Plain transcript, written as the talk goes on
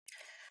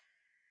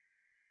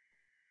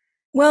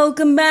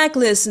Welcome back,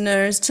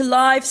 listeners, to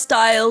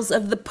Lifestyles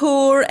of the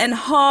Poor and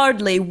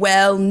Hardly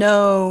Well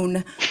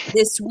Known.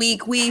 This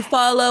week we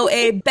follow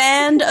a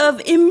band of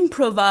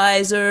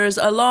improvisers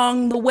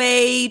along the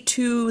way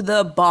to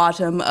the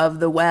bottom of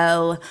the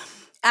well.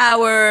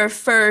 Our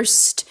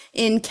first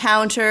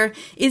encounter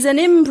is an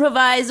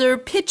improviser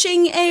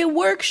pitching a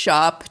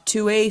workshop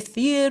to a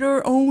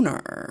theater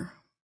owner.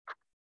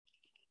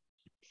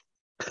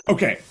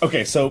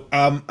 So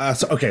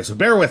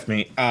bear with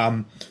me.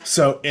 We're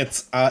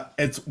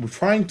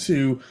trying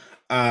to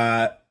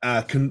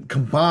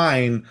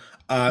combine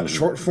Mhm,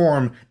 short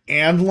form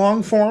and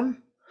long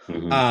form.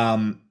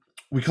 mhm,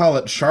 We call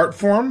it short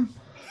form.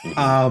 mhm.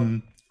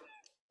 Um,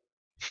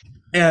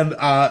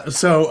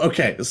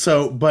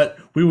 but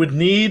we would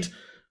need.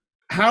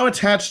 How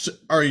attached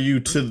are you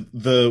to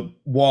the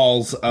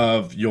walls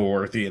of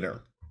your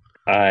theater?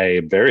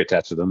 I'm very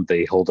attached to them.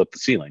 They hold up the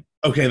ceiling.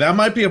 Okay, that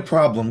might be a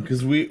problem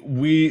because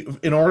we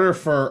in order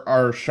for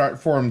our short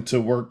form to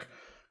work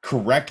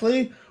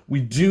correctly, we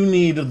do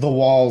need the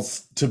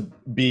walls to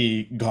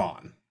be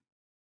gone.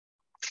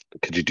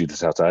 Could you do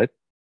this outside?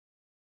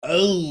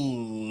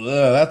 Oh,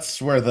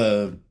 that's where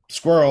the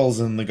squirrels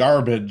and the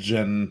garbage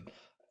and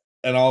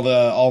all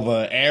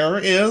the air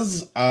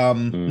is. No,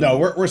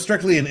 Mm, we're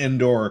strictly an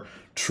indoor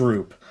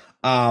troupe.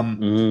 Um,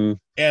 mm,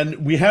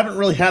 and we haven't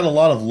really had a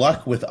lot of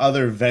luck with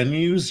other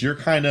venues. You're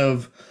kind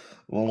of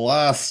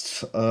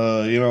last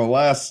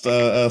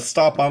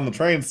stop on the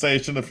train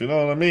station, if you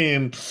know what I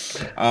mean.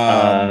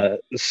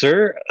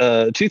 Sir,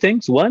 two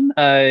things. One,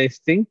 I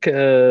think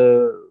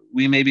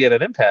we may be at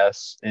an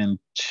impasse. And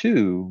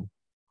two,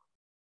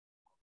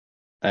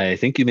 I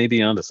think you may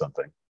be onto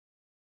something.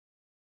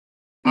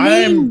 I'm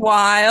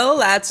Meanwhile,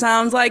 that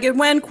sounds like it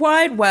went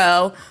quite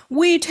well.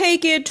 We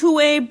take it to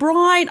a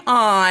bright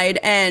eyed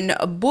and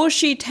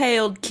bushy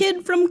tailed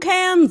kid from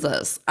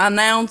Kansas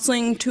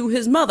announcing to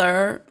his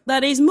mother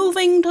that he's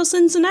moving to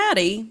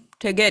Cincinnati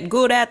to get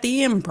good at the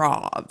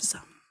improvs.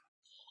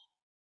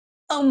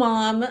 Oh,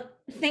 Mom,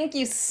 thank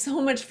you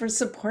so much for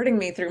supporting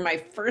me through my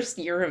first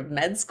year of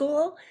med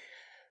school.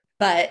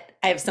 But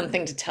I have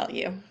something to tell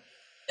you.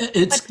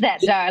 What's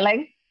that,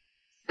 darling?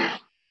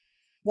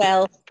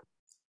 Well,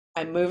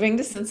 I'm moving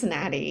to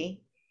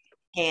Cincinnati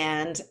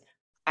and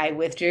I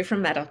withdrew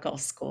from medical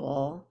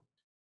school.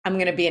 I'm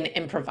going to be an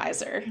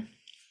improviser.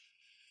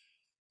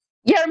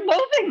 You're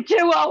moving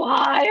to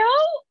Ohio?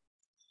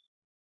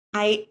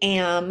 I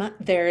am.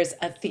 There's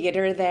a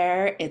theater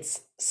there.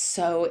 It's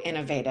so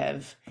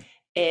innovative.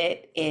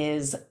 It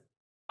is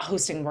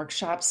hosting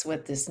workshops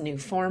with this new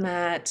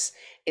format.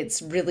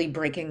 It's really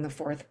breaking the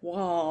fourth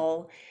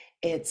wall.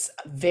 It's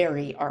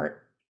very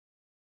art,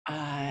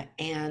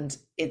 and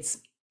it's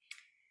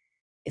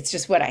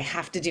just what I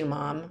have to do,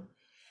 Mom.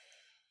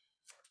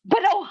 But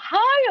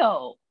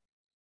Ohio,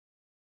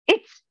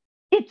 it's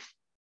it's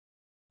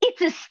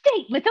it's a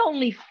state with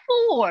only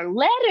four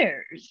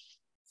letters,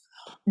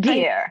 I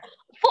dear.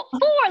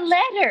 Four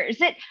letters.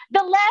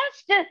 The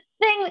last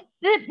thing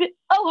that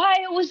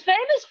Ohio was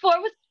famous for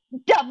was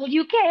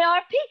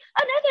WKRP.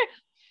 Another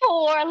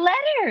four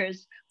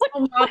letters. What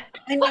oh, Mom,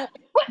 what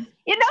what?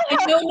 You know I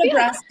how know I feel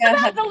Nebraska about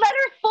has the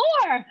letter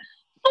four.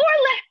 Four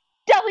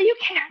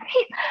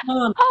WKRP.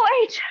 Mom,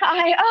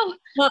 OHIO.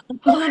 Mom, Oh,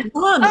 Mom,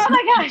 Mom, oh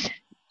my gosh.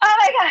 Oh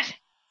my gosh.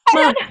 I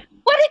Mom. don't know.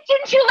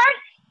 Didn't you learn?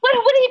 What do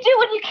you do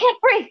when you can't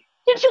breathe?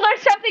 Didn't you learn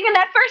something in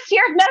that first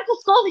year of medical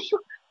school that you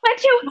went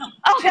to?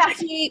 Oh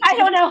gosh. I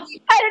don't know.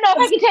 I don't know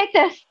if I can take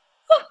this.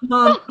 Oh,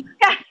 Mom, oh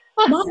God.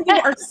 Oh, Mom, you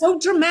are so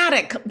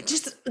dramatic.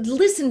 Just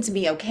listen to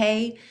me,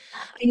 okay?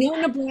 I know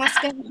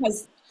Nebraska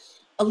has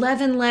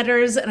 11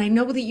 letters, and I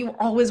know that you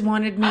always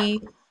wanted me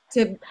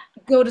to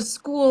go to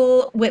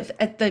school with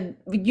at the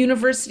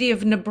University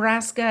of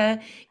Nebraska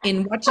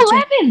in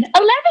Washington. 11.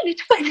 11.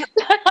 I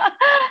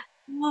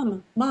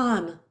know,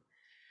 Mom.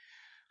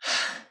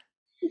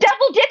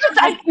 Double digits.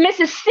 God,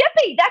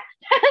 Mississippi.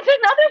 That's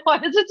another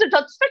one. It's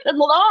such a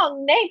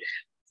long name.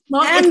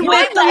 Mom, it's And nine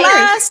with the letters.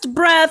 last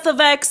breath of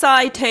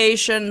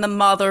excitation, the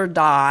mother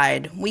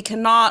died. We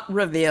cannot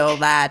reveal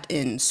that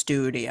in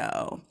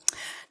studio.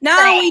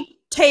 Now we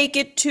take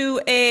it to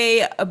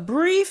a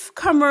brief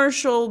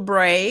commercial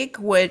break,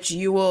 which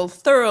you will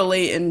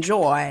thoroughly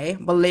enjoy.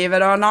 Believe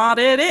it or not,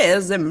 it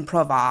is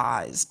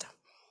improvised.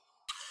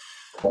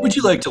 Would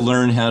you like to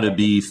learn how to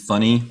be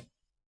funny?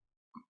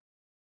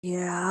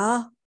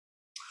 Yeah.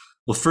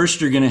 Well,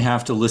 first, you're going to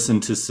have to listen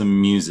to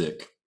some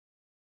music.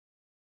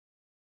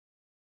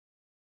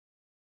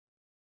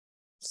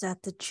 Is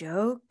that the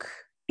joke?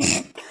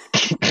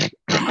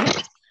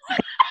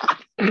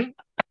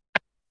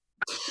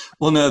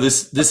 Well, no,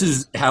 this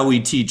is how we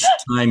teach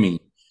timing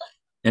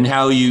and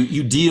how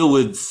you deal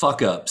with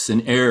fuck ups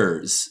and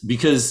errors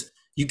because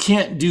you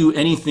can't do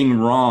anything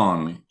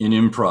wrong in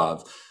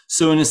improv.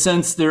 So, in a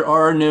sense, there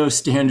are no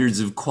standards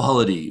of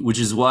quality, which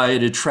is why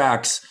it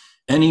attracts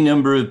any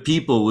number of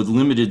people with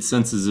limited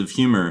senses of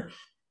humor.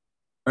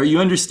 Are you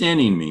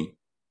understanding me?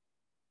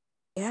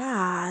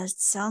 Yeah, it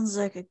sounds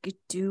like I could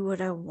do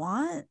what I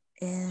want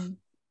and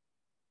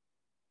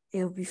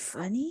it'll be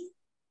funny.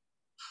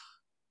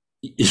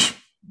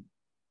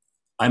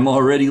 I'm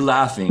already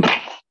laughing.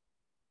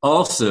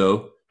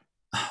 Also,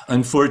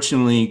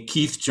 unfortunately,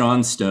 Keith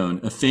Johnstone,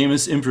 a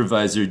famous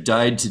improviser,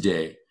 died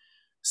today.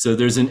 So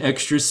there's an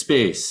extra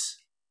space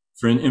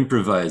for an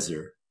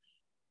improviser.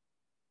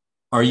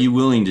 Are you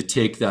willing to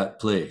take that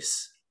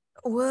place?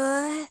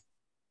 What?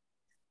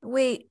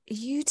 Wait, are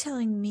you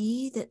telling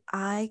me that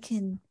I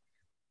can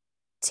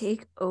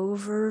take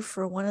over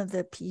for one of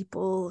the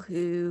people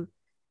who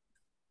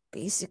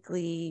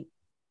basically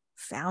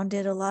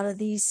founded a lot of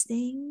these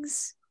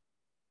things?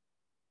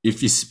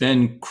 If you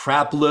spend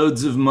crap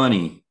loads of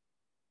money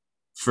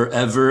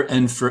forever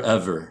and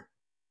forever,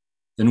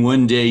 then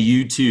one day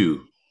you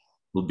too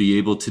will be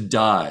able to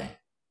die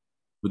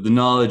with the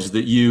knowledge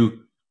that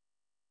you,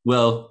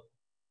 well,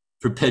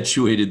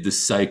 perpetuated the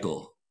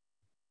cycle.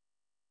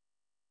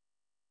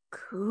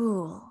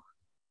 Cool.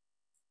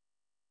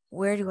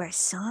 Where do I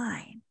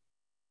sign?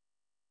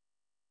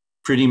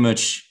 Pretty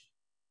much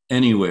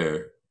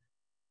anywhere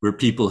where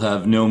people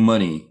have no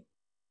money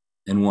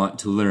and want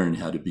to learn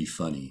how to be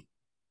funny.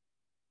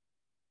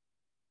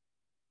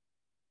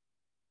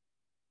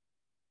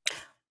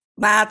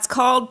 That's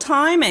called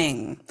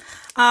timing.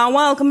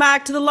 Welcome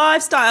back to the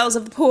lifestyles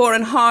of the poor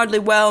and hardly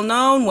well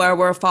known, where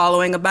we're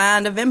following a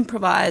band of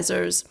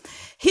improvisers.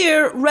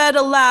 Here, read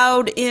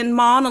aloud in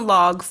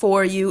monologue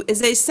for you,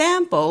 is a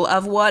sample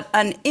of what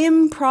an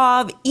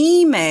improv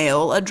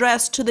email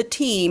addressed to the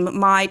team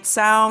might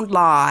sound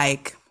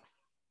like.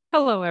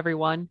 Hello,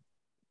 everyone.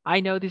 I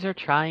know these are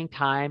trying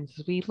times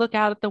as we look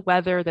out at the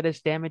weather that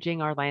is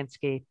damaging our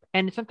landscape,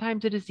 and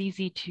sometimes it is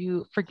easy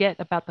to forget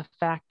about the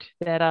fact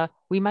that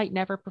we might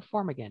never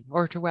perform again,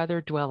 or to rather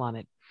dwell on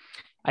it.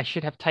 I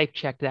should have type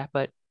checked that,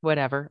 but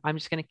whatever. I'm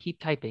just going to keep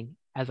typing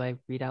as I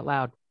read out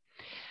loud.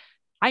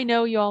 I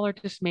know you all are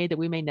dismayed that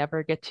we may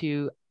never get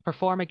to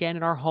perform again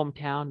in our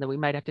hometown, that we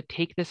might have to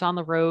take this on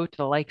the road to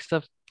the likes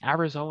of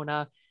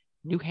Arizona,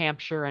 New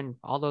Hampshire, and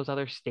all those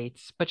other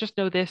states. But just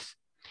know this,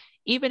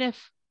 even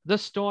if the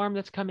storm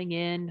that's coming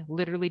in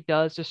literally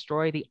does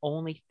destroy the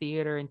only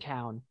theater in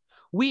town,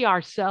 we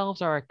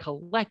ourselves are a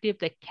collective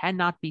that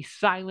cannot be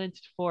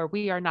silenced, for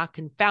we are not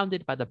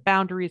confounded by the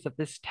boundaries of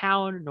this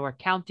town nor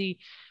county.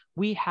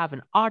 We have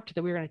an art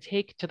that we're going to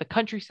take to the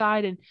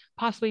countryside and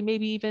possibly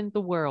maybe even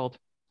the world.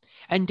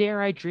 And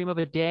dare I dream of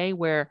a day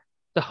where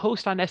the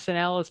host on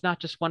SNL is not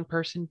just one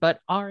person, but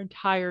our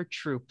entire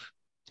troupe.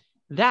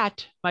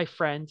 That, my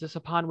friends, is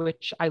upon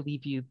which I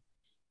leave you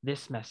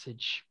this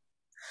message.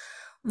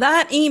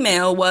 That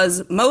email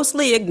was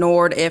mostly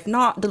ignored, if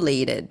not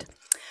deleted.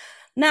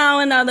 Now,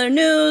 in other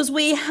news,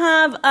 we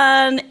have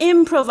an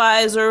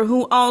improviser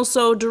who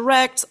also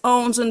directs,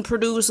 owns, and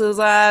produces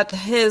at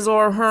his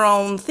or her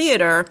own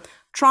theater,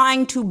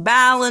 trying to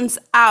balance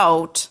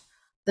out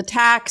the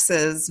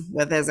taxes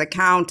with his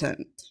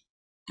accountant.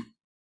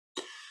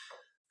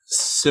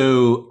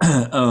 So,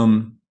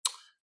 am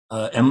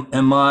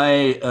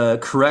I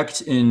correct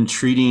in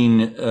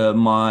treating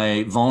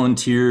my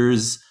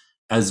volunteers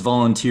as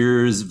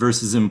volunteers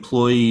versus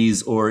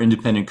employees or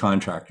independent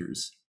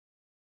contractors?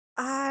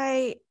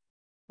 I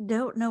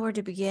don't know where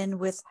to begin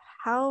with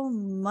how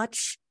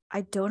much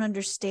I don't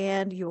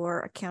understand your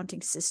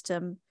accounting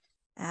system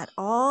at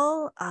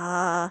all.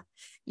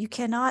 You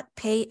cannot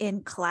pay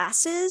in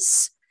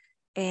classes,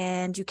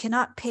 and you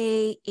cannot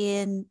pay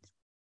in,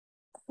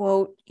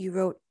 quote, you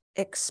wrote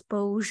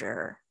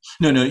exposure.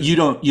 No, you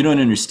don't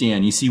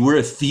understand. You see, we're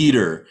a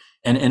theater,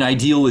 and I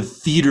deal with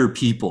theater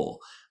people.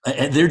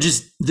 And they're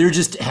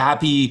just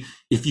happy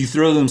if you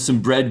throw them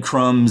some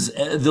breadcrumbs.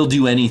 They'll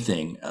do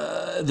anything.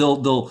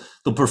 They'll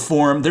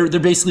perform. They're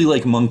basically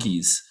like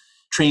monkeys,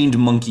 trained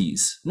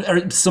monkeys,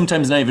 or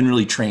sometimes not even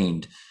really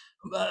trained.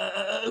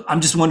 I'm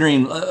just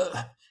wondering,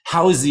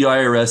 how is the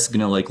IRS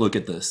gonna look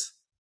at this?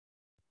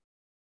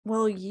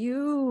 Well,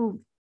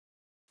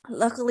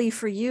 luckily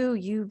for you,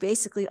 you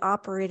basically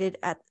operated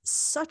at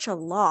such a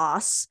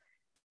loss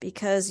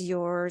because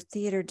your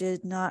theater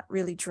did not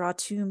really draw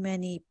too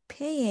many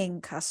paying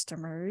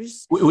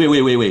customers.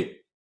 Wait.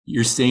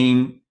 You're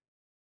saying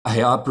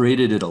I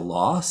operated at a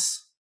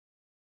loss?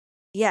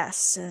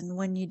 Yes, and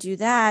when you do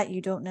that,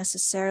 you don't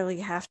necessarily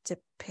have to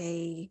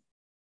pay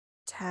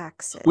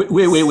taxes.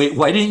 Wait.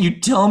 Why didn't you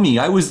tell me?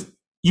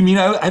 You mean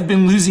I've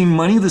been losing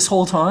money this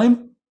whole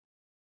time?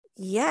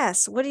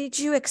 Yes, what did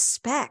you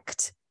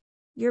expect?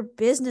 Your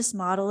business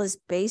model is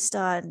based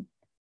on,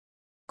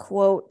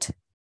 quote,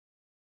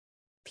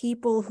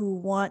 people who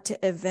want to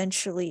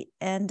eventually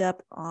end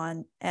up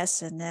on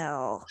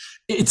SNL.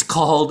 It's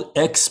called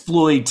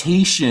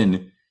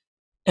exploitation.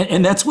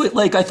 And that's what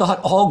I thought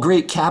all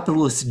great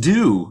capitalists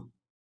do.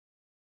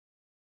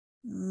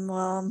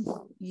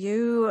 Well,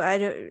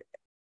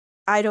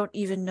 I don't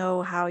even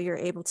know how you're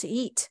able to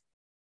eat.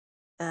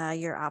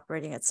 You're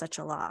operating at such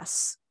a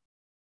loss.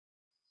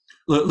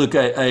 Look,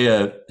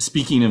 I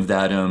speaking of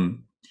that,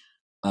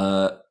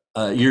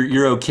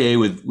 you're okay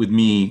with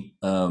me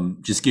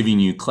just giving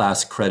you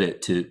class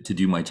credit to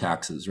do my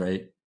taxes,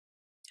 right?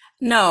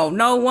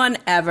 No one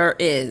ever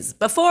is.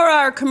 Before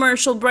our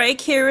commercial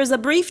break, here is a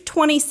brief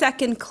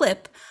 20-second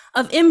clip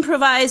of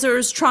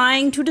improvisers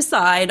trying to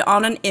decide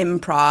on an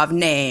improv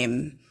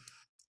name.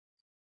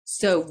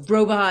 So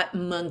robot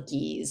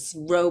monkeys,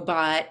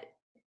 robot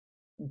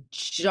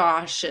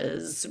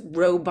Joshes,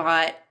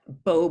 robot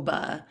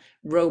boba,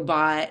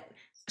 robot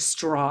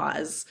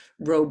straws,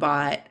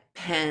 robot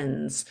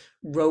pens,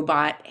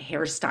 robot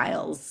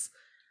hairstyles.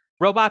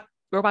 Robot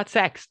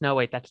sex. No,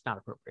 wait, that's not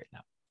appropriate. No.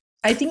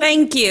 I think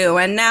Thank you.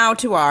 And now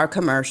to our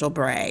commercial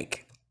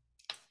break.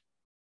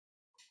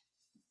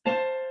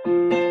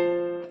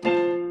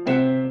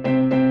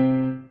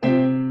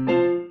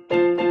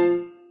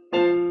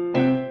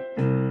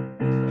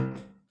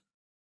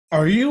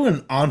 Are you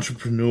an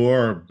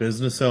entrepreneur or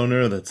business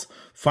owner that's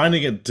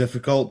finding it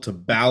difficult to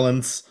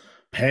balance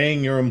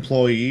paying your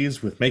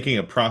employees with making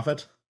a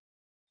profit?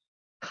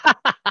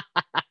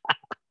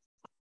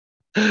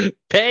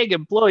 Paying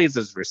employees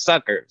is for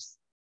suckers.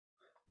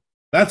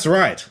 That's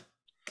right.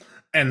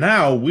 And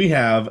now we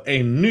have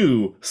a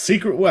new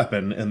secret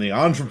weapon in the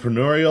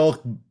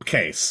entrepreneurial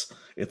case.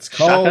 It's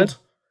called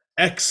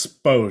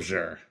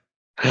exposure.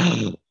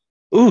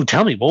 Ooh,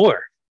 tell me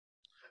more.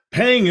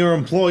 Paying your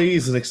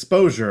employees an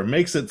exposure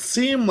makes it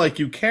seem like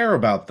you care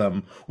about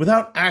them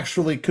without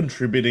actually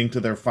contributing to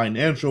their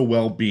financial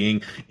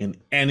well-being in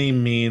any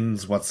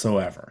means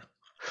whatsoever.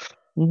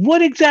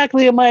 What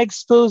exactly am I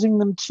exposing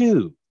them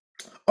to?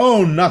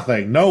 Oh,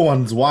 nothing. No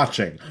one's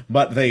watching.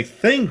 But they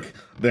think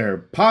they're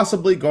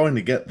possibly going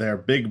to get their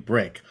big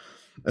break.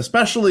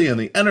 Especially in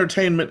the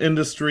entertainment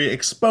industry,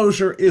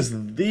 exposure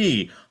is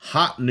the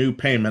hot new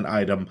payment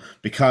item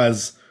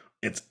because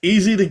it's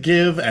easy to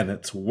give and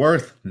it's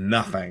worth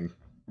nothing.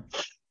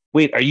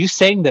 Wait, are you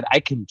saying that I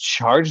can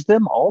charge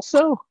them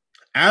also?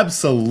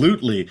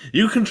 Absolutely.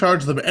 You can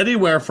charge them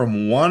anywhere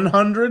from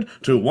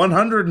 $100 to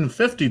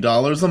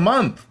 $150 a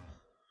month.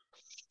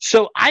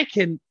 So I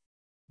can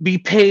be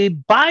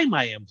paid by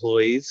my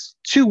employees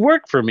to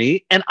work for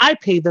me, and I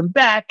pay them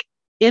back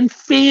in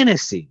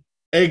fantasy.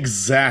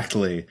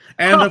 Exactly.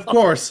 And of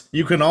course,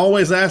 you can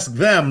always ask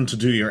them to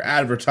do your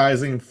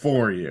advertising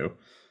for you.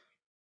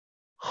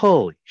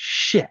 Holy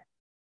shit.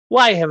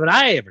 Why haven't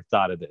I ever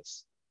thought of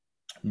this?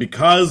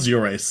 Because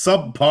you're a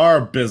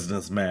subpar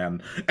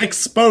businessman.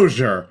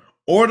 Exposure.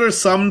 Order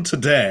some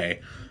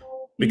today.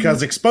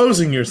 Because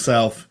exposing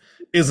yourself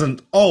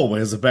isn't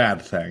always a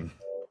bad thing.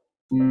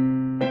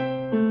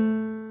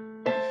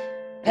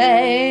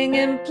 paying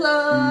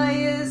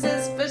employees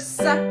is for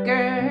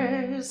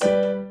suckers.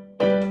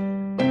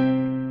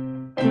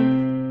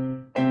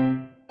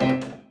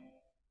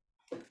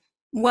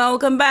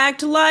 Welcome back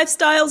to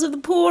Lifestyles of the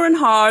Poor and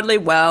Hardly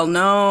Well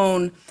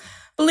Known.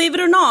 Believe it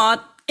or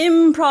not,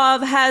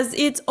 improv has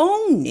its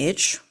own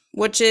niche,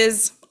 which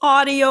is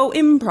audio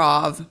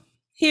improv.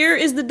 Here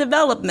is the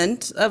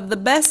development of the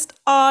best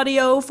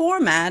audio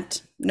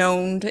format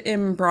known to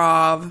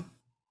improv.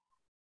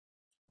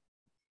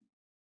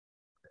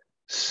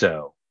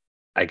 So,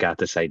 I got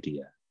this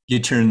idea. You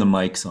turn the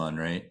mics on,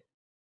 right?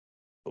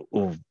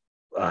 Oh,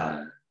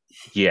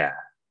 yeah.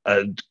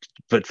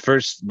 But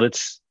first,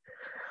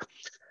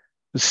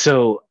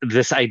 So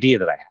this idea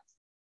that I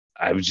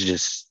have,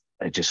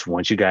 I just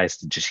want you guys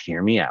to just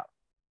hear me out.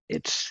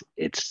 It's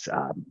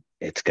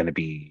going to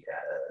be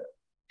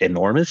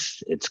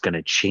enormous. It's going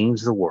to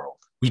change the world.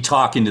 We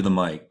talk into the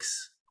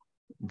mics.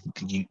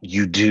 You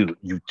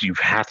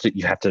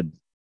have to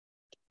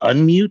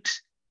unmute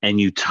and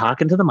you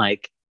talk into the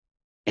mic,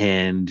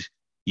 and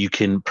you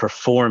can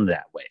perform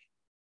that way.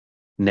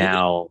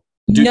 Now,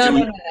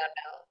 No,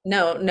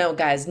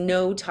 guys,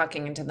 no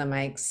talking into the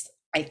mics.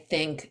 I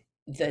think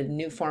the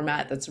new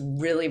format that's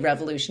really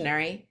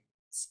revolutionary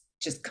is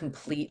just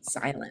complete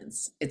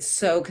silence. It's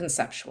so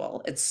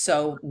conceptual. It's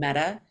so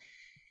meta.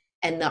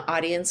 And the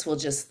audience will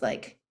just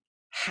like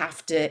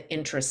have to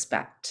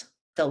introspect.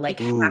 They'll like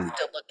have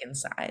to look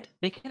inside.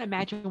 They can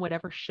imagine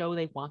whatever show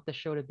they want the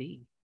show to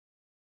be.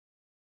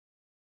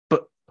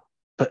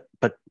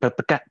 But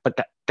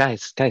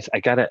guys, I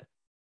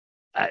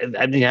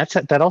mean,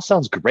 that all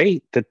sounds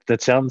great.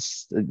 That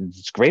sounds,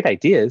 it's great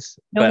ideas.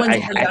 No one's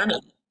ever done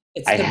it.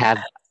 It's I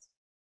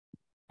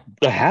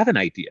have an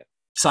idea.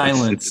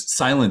 Silence.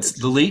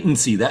 The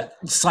latency. That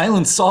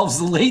silence solves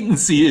the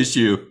latency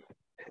issue.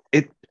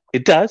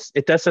 It does.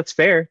 That's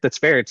fair.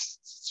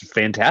 It's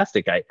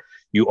fantastic.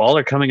 You all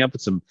are coming up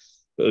with some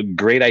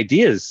great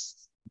ideas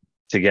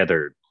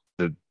together.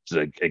 But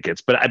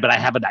I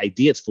have an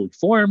idea. It's fully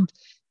formed.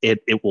 I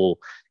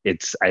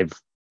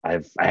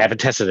haven't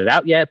tested it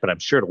out yet, but I'm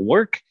sure it'll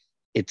work.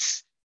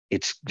 It's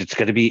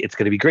gonna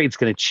be great. It's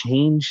gonna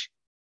change,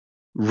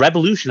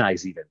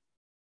 revolutionize even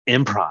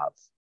improv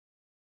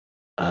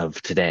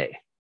of today.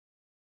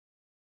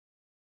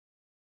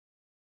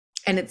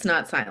 And it's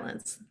not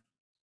silence.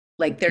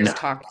 Like there's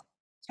talk.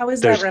 How is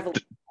There's- that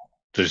revolution?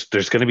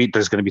 There's gonna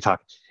be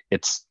talk.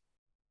 It's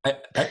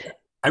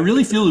I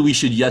really feel that we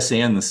should yes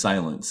and the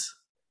silence.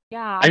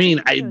 Yeah. I mean,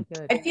 think it's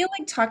really good. I feel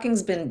like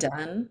talking's been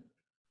done.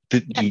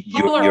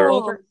 People are you're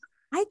over.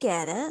 I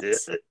get it.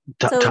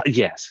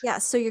 yes. Yeah,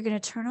 so you're going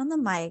to turn on the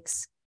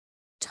mics,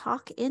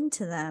 talk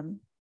into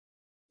them,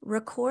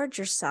 record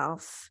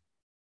yourself,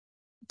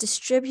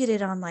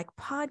 distributed on like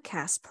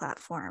podcast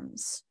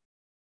platforms.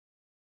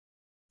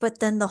 But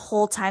then the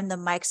whole time the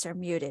mics are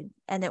muted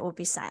and it will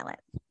be silent.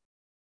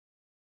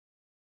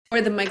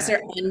 Or the mics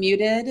are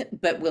unmuted,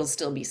 but will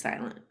still be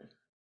silent.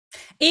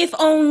 If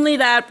only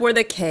that were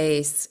the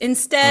case.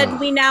 Instead,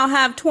 we now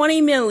have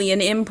 20 million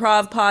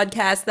improv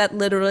podcasts that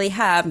literally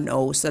have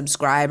no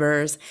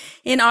subscribers.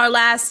 In our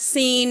last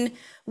scene,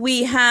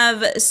 we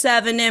have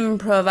 7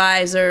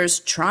 improvisers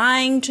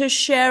trying to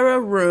share a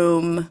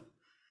room.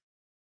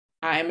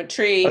 I'm a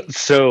tree.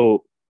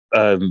 So,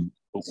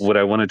 what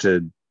I wanted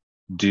to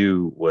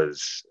do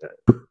was,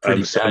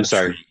 I'm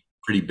sorry,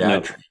 pretty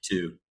bad tree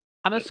too.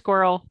 I'm a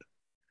squirrel.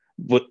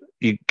 What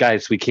you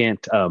guys? We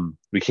can't have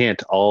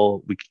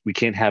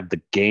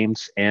the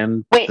games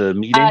and Wait, the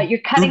meeting you're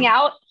cutting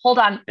out. Hold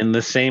on. in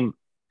the same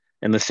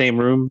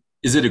room.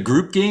 Is it a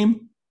group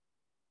game?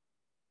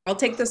 I'll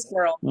take the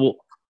squirrel. Well,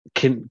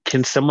 can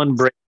someone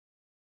break?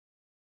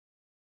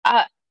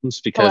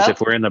 Because hello?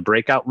 if we're in the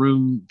breakout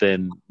room,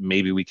 then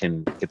maybe we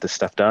can get this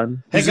stuff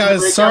done. Hey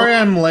guys, sorry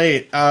I'm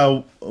late.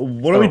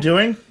 What are we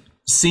doing?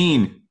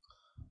 Scene.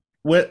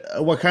 What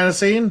kind of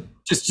scene?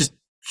 Just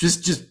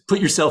put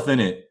yourself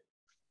in it.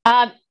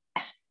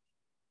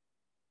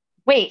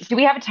 Wait, do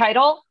we have a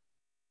title?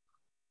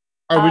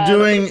 Are we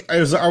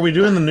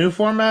doing the new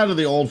format or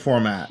the old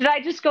format? Should I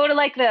just go to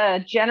like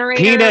the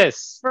generator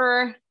Penis.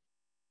 for?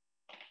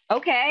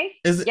 Okay.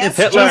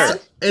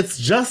 It's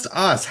just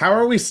us. How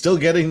are we still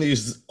getting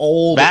these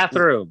old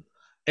Bathroom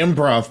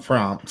improv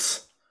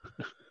prompts?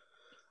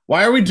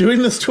 Why are we doing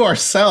this to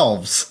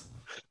ourselves?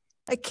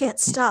 I can't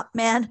stop,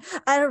 man.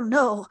 I don't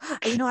know.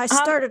 You know, I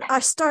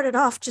started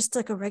off just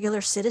like a regular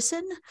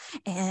citizen,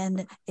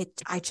 and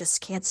I just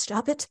can't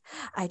stop it.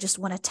 I just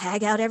want to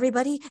tag out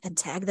everybody and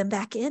tag them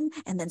back in,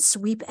 and then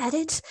sweep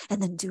edit,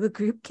 and then do a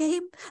group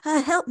game.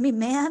 Help me,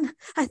 man.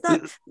 I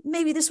thought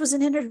maybe this was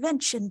an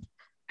intervention.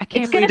 I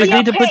can't It's believe gonna We be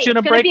need to okay. put you in a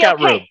It's gonna be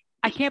breakout okay. room.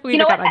 I can't believe You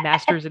know I got what? my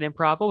master's in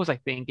improv. What was I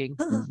thinking?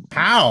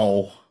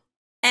 How?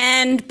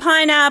 And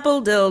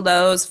pineapple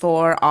dildos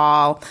for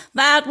all.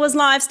 That was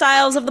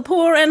Lifestyles of the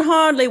Poor and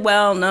Hardly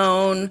Well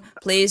Known.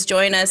 Please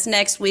join us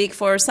next week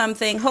for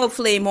something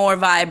hopefully more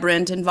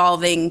vibrant,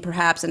 involving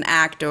perhaps an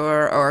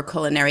actor or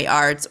culinary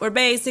arts, or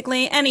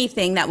basically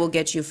anything that will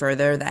get you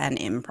further than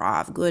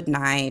improv. Good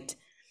night.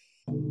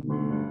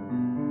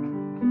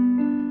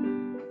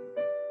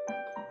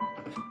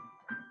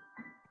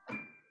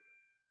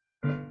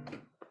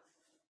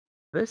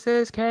 This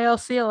is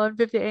KLC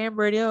 1150 AM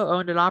radio,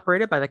 owned and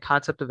operated by the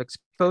Concept of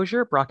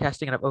Exposure,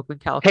 broadcasting out of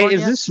Oakland, California. Hey,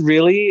 is this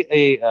really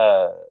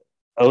a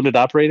owned and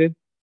operated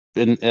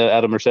in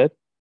out of Merced?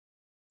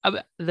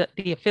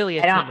 The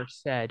affiliates I don't- number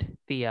said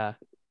yeah.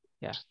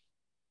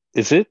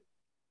 Is it?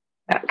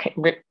 Okay.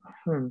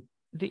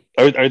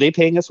 Are they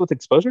paying us with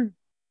exposure?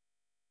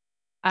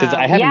 Because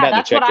I haven't Yeah, gotten a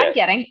that's check what I'm yet.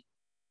 getting.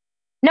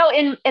 No,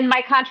 in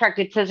my contract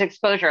it says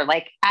exposure,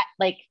 like at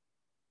like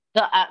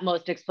the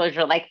utmost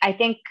exposure. Like I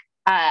think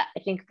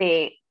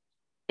they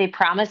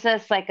promise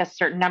us like a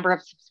certain number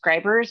of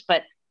subscribers,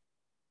 but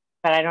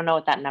I don't know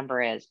what that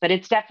number is. But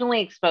it's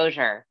definitely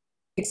exposure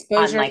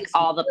on like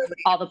all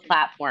the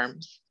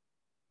platforms.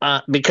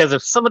 Because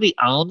if somebody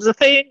owns a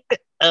thing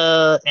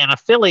and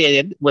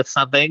affiliated with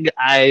something,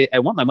 I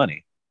want my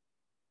money.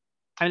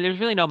 I mean, there's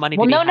really no money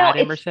Well, to be no, had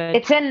in Merced.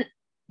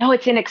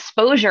 it's in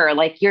exposure.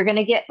 Like you're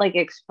gonna get like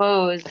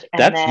exposed,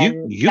 and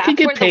then you that's can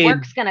get where paid the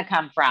work's gonna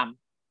come from.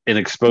 in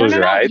exposure.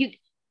 No.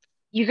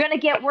 You're gonna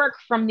get work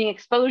from the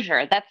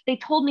exposure. They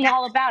told me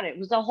all about it. It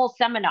was a whole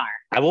seminar.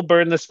 I will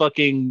burn this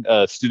fucking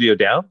studio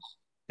down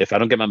if I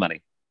don't get my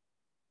money.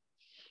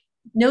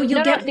 No,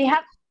 you'll get they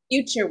have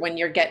future when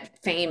you get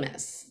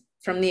famous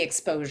from the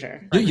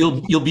exposure.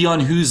 You'll be on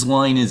Whose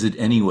Line Is It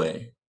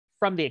Anyway?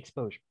 From the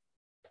exposure.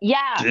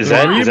 yeah. Is The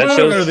that reboot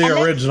show? or the And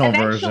then original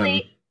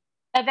version?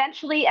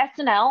 Eventually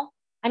SNL.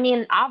 I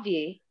mean,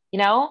 Avi, you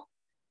know?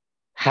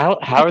 How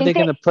I are they think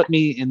going to put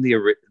me in the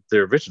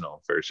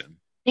original version?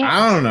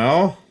 I don't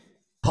know.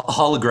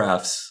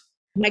 Holographs.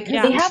 My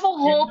Yeah. They have a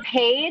whole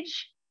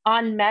page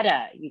on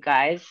Meta, you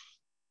guys.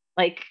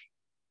 Like,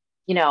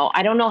 you know,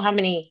 I don't know how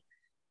many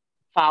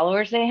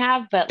followers they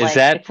have, but Is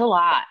like it's a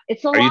lot.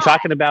 It's a lot. Are you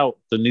talking about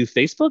the new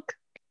Facebook?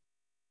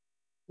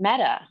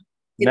 Meta?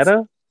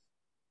 Meta?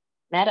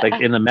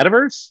 Like in the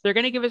metaverse? They're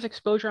gonna give us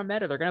exposure on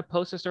Meta. They're gonna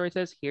post a story that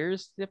says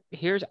here's the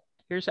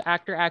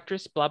actor,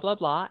 actress, blah blah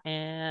blah,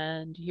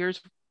 and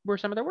here's where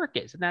some of their work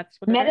is, and that's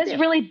what they're Meta's gonna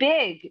do. really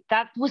big.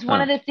 That was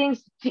one of the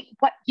things.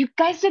 What, you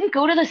guys didn't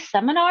go to the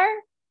seminar?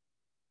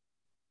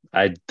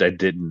 I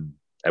didn't.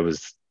 I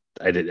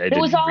didn't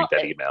read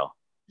that email.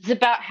 It's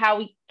about how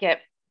we get.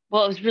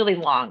 Well, it was really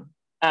long.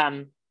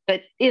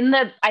 But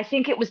I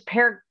think it was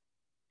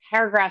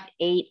paragraph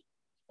 8,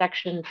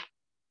 section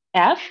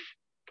F,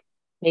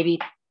 maybe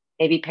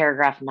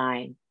paragraph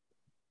 9.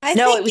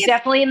 It was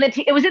definitely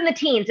it was in the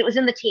teens. It was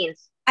in the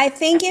teens. I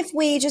think if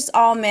we just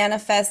all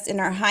manifest in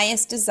our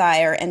highest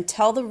desire and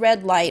tell the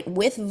red light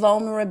with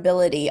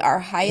vulnerability, our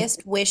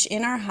highest wish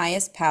in our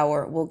highest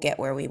power, we'll get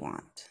where we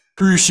want.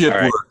 Cruise ship All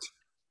right. work.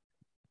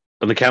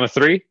 On the count of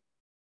 3?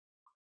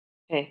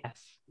 Okay.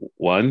 Yes.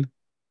 1,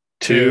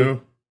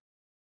 2,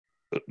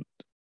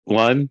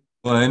 1.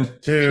 1,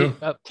 Two.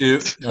 2,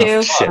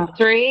 2, shit.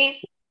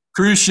 3.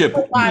 cruise ship.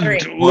 Lottery.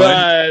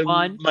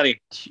 1.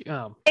 Money.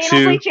 Anal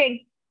 2.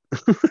 bleaching.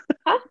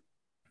 Huh?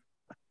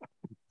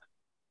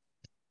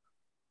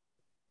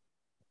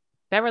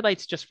 That red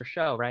light's just for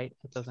show, right?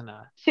 It doesn't. 2.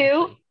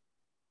 Actually...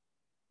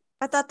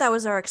 I thought that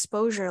was our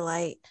exposure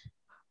light.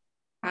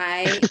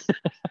 I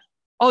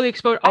Oh, the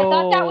exposure. I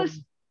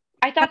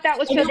thought that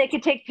was so they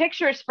could take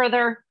pictures for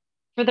their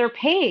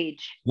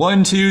page.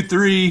 1, 2,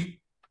 3.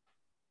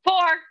 4.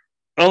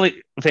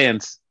 Only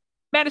fans.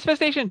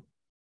 Manifestation.